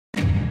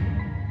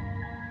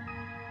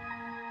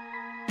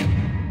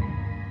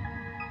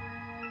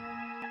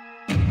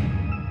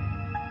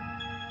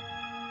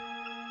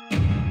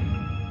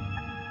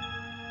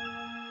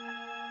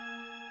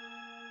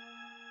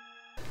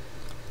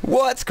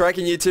What's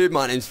cracking YouTube?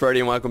 My name's Brodie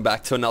and welcome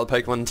back to another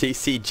Pokemon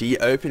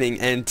TCG opening,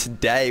 and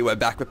today we're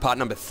back with part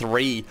number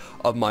 3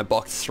 of my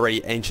box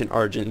 3 Ancient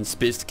Origins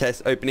booster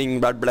case opening.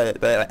 Blah, blah,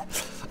 blah.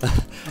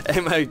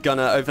 And we're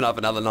gonna open up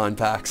another 9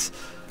 packs.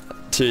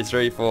 2,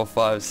 3, 4,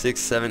 5, 6,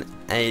 7,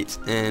 8,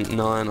 and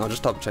 9. I'll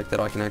just double check that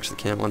I can actually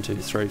count. 1, 2,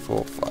 3,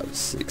 4, 5,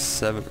 6,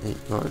 7,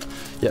 8, 9.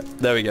 Yep,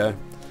 there we go.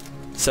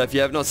 So if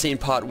you have not seen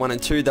part 1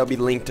 and 2, they'll be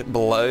linked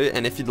below,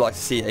 and if you'd like to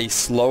see a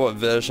slower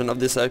version of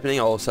this opening,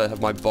 I also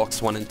have my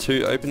box 1 and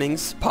 2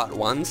 openings, part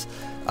 1s,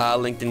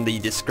 linked in the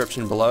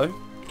description below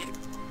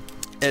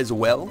as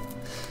well.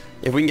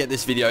 If we can get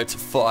this video to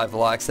 5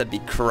 likes, that'd be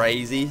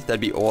crazy,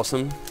 that'd be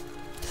awesome.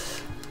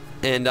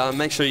 And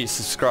make sure you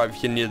subscribe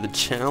if you're new to the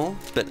channel,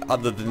 but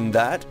other than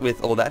that,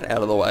 with all that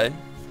out of the way,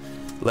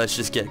 let's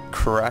just get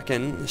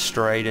cracking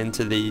straight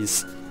into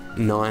these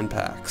 9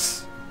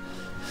 packs.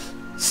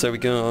 So we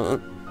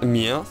got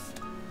Meowth,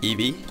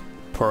 Eevee,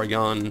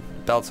 Porygon,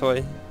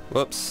 Baltoy,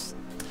 whoops,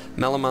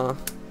 Malamar,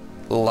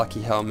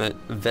 Lucky Helmet,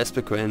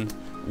 Vespiquen,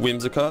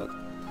 Whimsicott.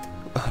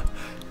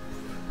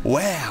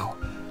 Wow!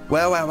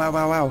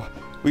 Wow.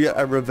 We got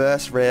a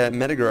reverse rare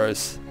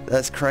Metagross.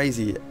 That's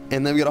crazy.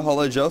 And then we got a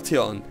holo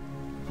Jolteon.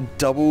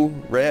 Double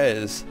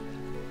rares.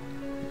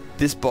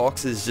 This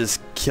box is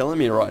just killing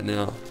me right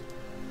now.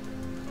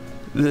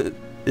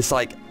 It's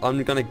like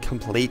I'm gonna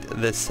complete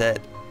this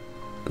set.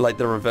 Like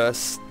the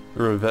reverse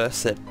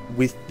set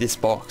with this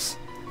box.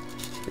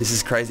 This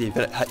is crazy.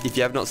 If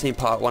you have not seen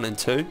part 1 and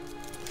 2,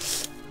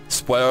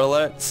 spoiler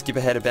alert, skip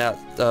ahead about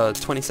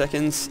 20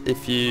 seconds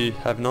if you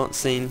have not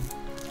seen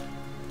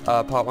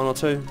part 1 or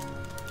 2.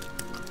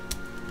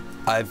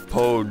 I've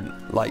pulled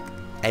like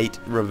 8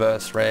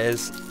 reverse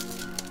rares,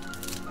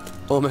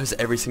 almost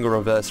every single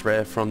reverse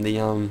rare from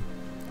the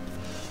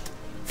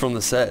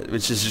set,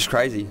 which is just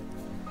crazy.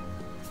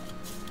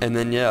 And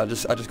then yeah, I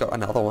just got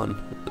another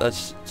one.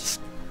 That's just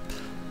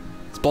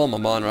blowing my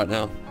mind right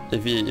now.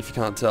 If you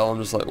can't tell, I'm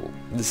just like,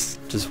 this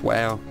just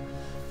wow.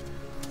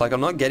 Like I'm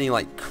not getting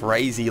like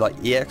crazy like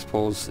EX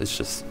pulls. It's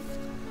just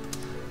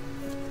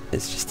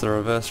the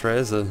reverse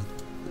rares are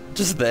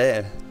just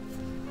there.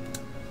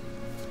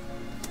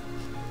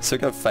 So we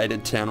got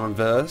Faded Town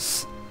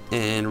reverse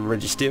and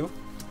Registeel.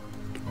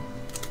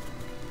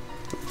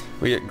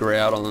 We get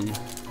Groudon.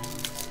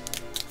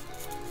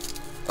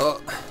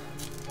 Oh,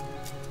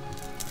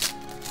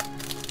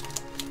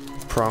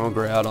 Primal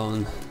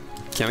Groudon.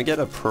 Can we get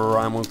a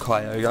Primal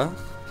Kyogre,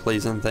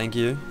 please and thank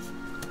you?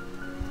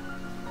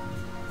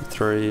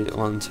 3,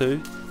 1,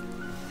 2.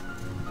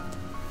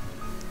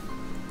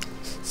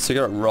 So we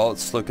got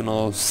Ralts looking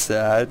all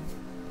sad.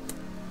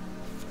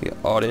 We got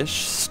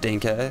Oddish,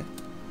 Stinker,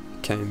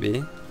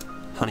 Combee,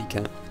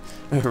 Honeycomb,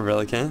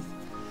 Relicanth,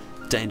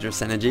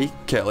 Dangerous Energy,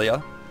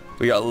 Curlier.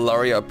 We got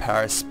Lurio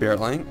Paris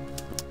Spirit Link,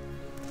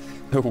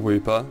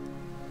 Wooper.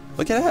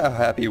 Look at how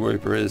happy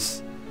Wooper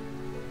is.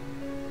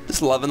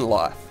 Just loving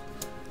life.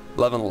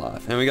 Loving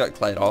life. And we got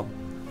Claydol.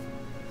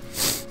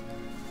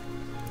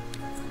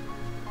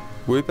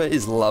 Wooper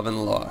is loving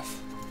life.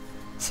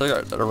 So we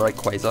got a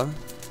Rayquaza.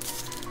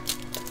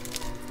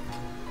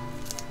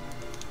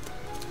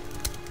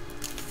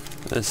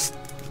 Let's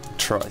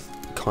try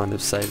kind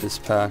of save this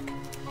pack.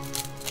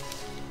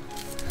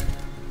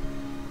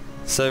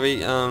 So we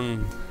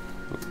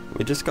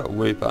just got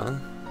Wooper.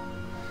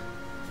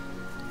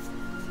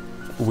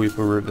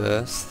 Wooper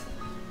reverse.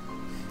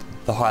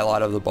 The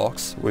highlight of the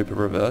box, Wooper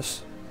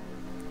reverse.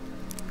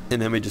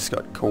 And then we just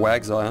got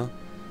Quagsire.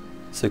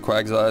 So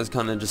Quagsire is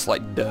kind of just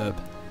like derp.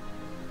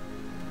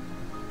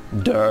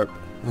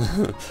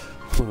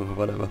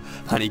 Whatever.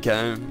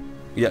 Honeycomb.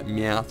 We got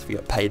Meowth. We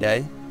got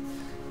Payday.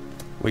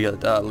 We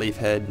got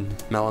Leafhead,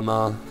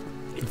 Malamar,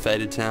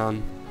 Faded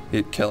Town.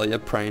 We got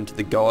Curlier, Praying to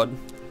the God.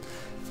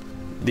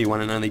 The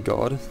one and only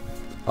God,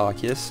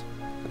 Arceus.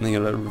 And then we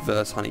got a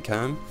reverse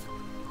Honeycomb.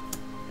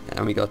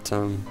 And we got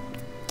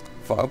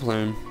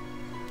Fireplume.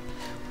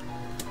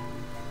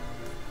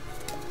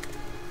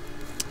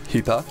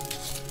 Hooper.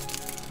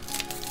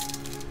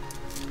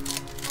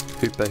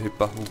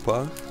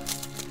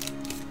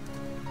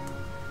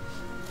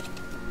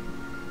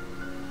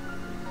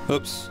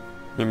 Oops,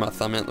 move my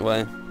thumb out the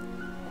way.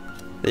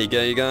 There you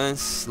go, you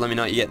guys. Let me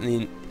know what you get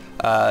in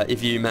the,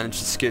 if you manage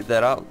to scoop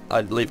that up.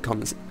 I'd leave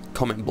comment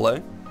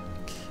below.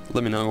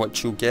 Let me know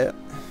what you'll get.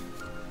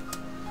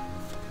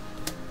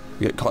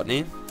 We got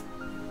Cottony.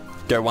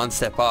 Go one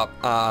step up.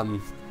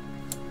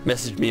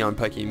 Message me on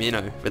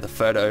Pokémon with a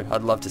photo.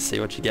 I'd love to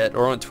see what you get,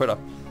 or on Twitter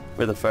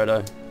with a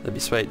photo. That'd be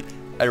sweet.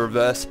 A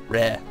reverse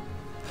rare.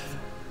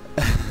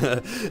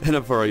 And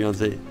a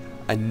Porygon.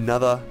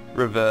 Another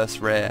reverse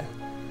rare.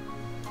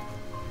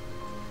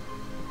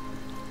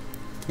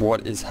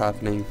 What is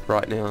happening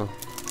right now?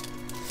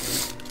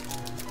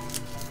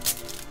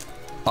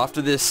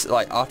 After this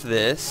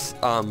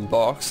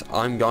box,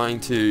 I'm going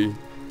to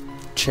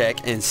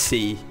check and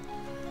see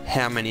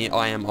how many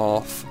I am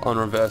off on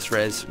reverse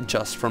rares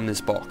just from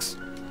this box,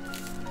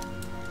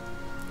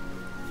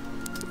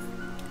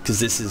 because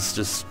this is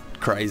just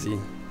crazy.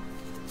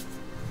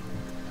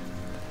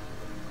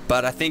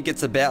 But I think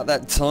it's about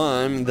that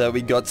time that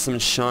we got some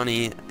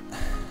shiny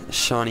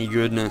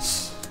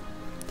goodness.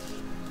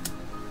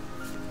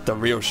 The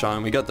real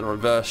shine. We got the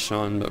reverse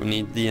shine, but we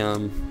need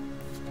the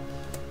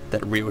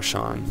that real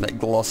shine, that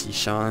glossy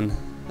shine,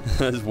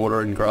 as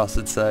water and grass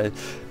would say.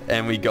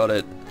 And we got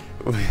it.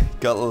 We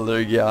got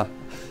Lugia.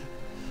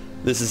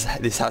 This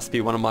has to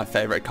be one of my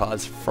favorite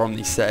cards from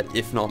the set,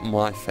 if not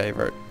my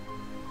favorite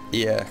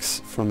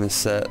EX from this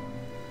set.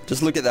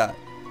 Just look at that.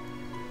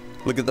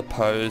 Look at the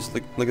pose.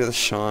 Look at the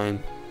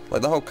shine.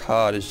 Like, the whole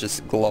card is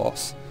just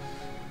gloss.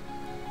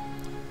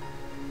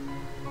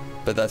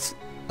 But that's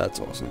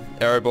awesome.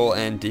 Aeroball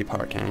and Deep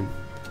Hurricane.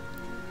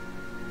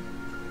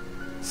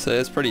 So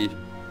it's pretty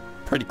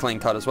clean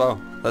cut as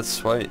well. That's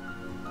sweet.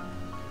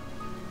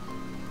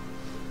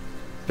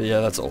 But yeah,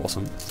 that's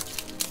awesome.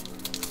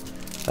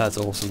 That's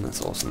awesome.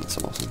 That's awesome. That's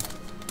awesome.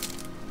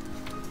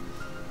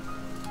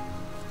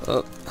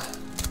 Oh.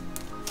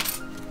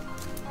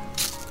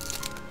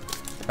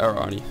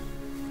 Alrighty.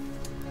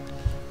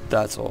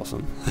 That's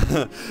awesome.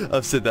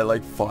 I've said that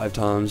like 5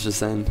 times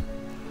just then.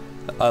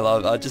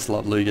 I just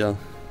love Lugia.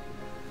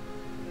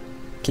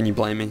 Can you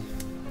blame me?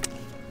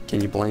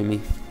 Can you blame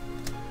me?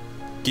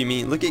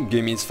 Gumi, look at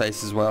Gumi's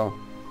face as well.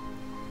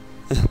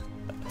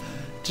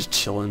 Just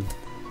chilling.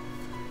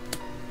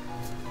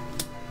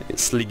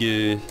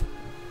 Sliggoo,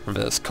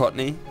 reverse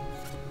Cottony,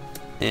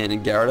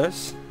 and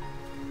Gyarados.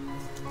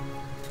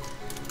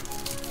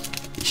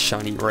 The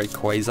shiny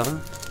Rayquaza.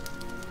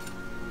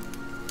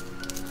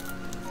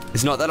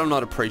 It's not that I'm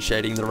not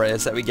appreciating the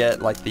rares that we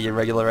get, like the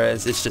irregular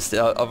rares, it's just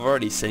I've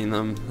already seen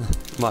them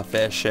my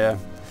fair share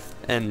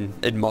and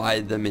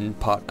admired them in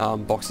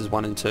boxes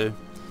 1 and 2.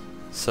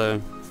 So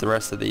the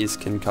rest of these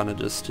can kind of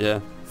just,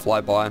 yeah,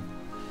 fly by.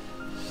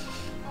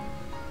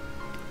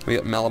 We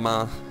got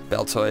Malamar,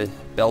 Baltoy,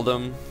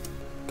 Beldum,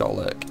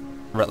 Golurk,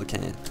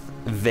 Relicanth,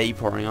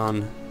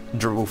 Vaporeon,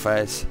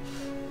 Dribbleface,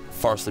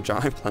 Forest of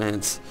Giant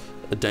Plants,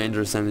 a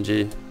Dangerous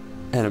Energy,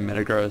 and a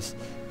Metagross.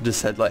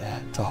 Just had like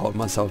to hold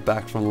myself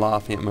back from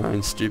laughing at my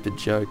own stupid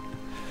joke.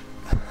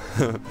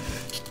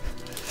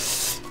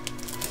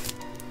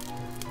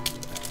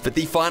 But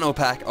the final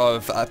pack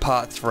of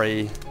part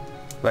 3,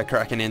 we're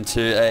cracking into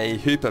a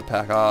Hooper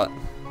pack art,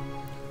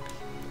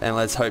 and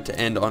let's hope to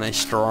end on a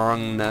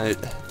strong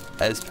note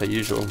as per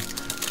usual.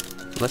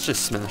 Let's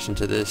just smash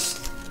into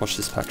this. Watch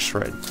this pack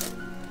shred.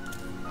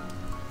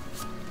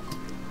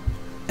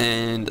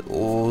 And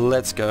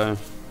let's go.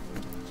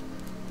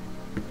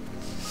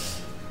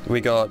 We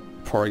got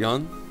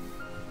Porygon.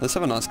 Let's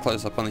have a nice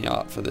close-up on the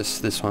art for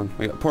this one.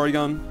 We got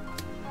Porygon,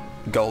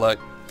 Golurk,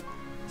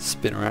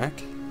 Spinarak,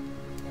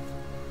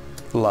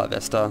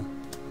 Larvesta,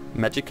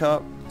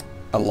 Magikarp,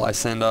 a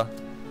Lysander,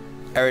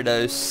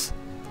 Ariados,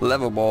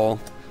 Level Ball,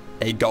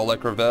 a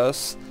Golurk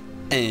reverse,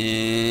 and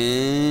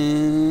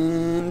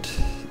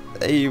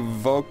a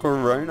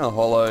Volcarona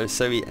holo.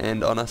 So we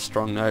end on a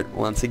strong note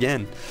once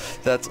again.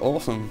 That's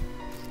awesome.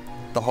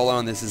 The holo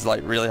on this is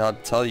like really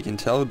hard to tell. You can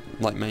tell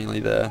like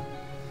mainly there.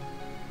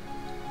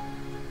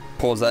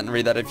 Pause that and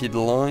read that if you'd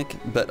like.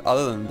 But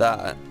other than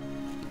that,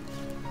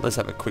 let's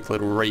have a quick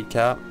little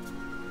recap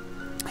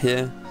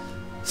here.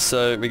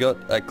 So we got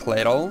a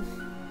Claydol.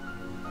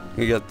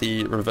 We got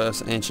the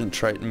reverse ancient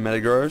trait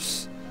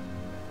Metagross.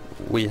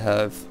 We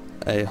have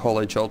a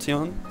holo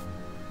Jolteon,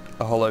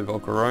 a holo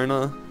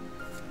Volcarona,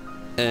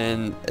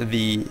 and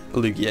the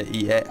Lugia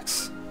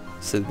EX.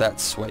 So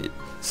that's sweet.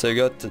 So we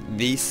got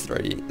these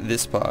 3,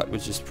 this part,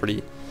 which is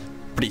pretty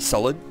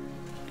solid.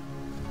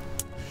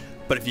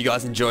 But if you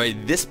guys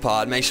enjoyed this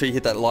part, make sure you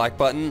hit that like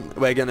button.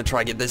 We're going to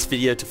try to get this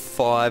video to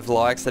 5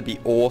 likes. That'd be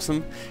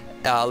awesome.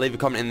 Leave a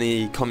comment in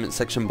the comment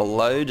section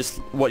below, just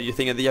what you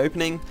think of the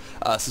opening.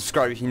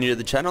 Subscribe if you're new to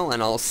the channel,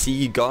 and I'll see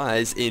you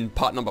guys in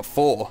part number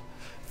 4.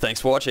 Thanks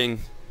for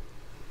watching.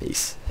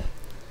 Peace.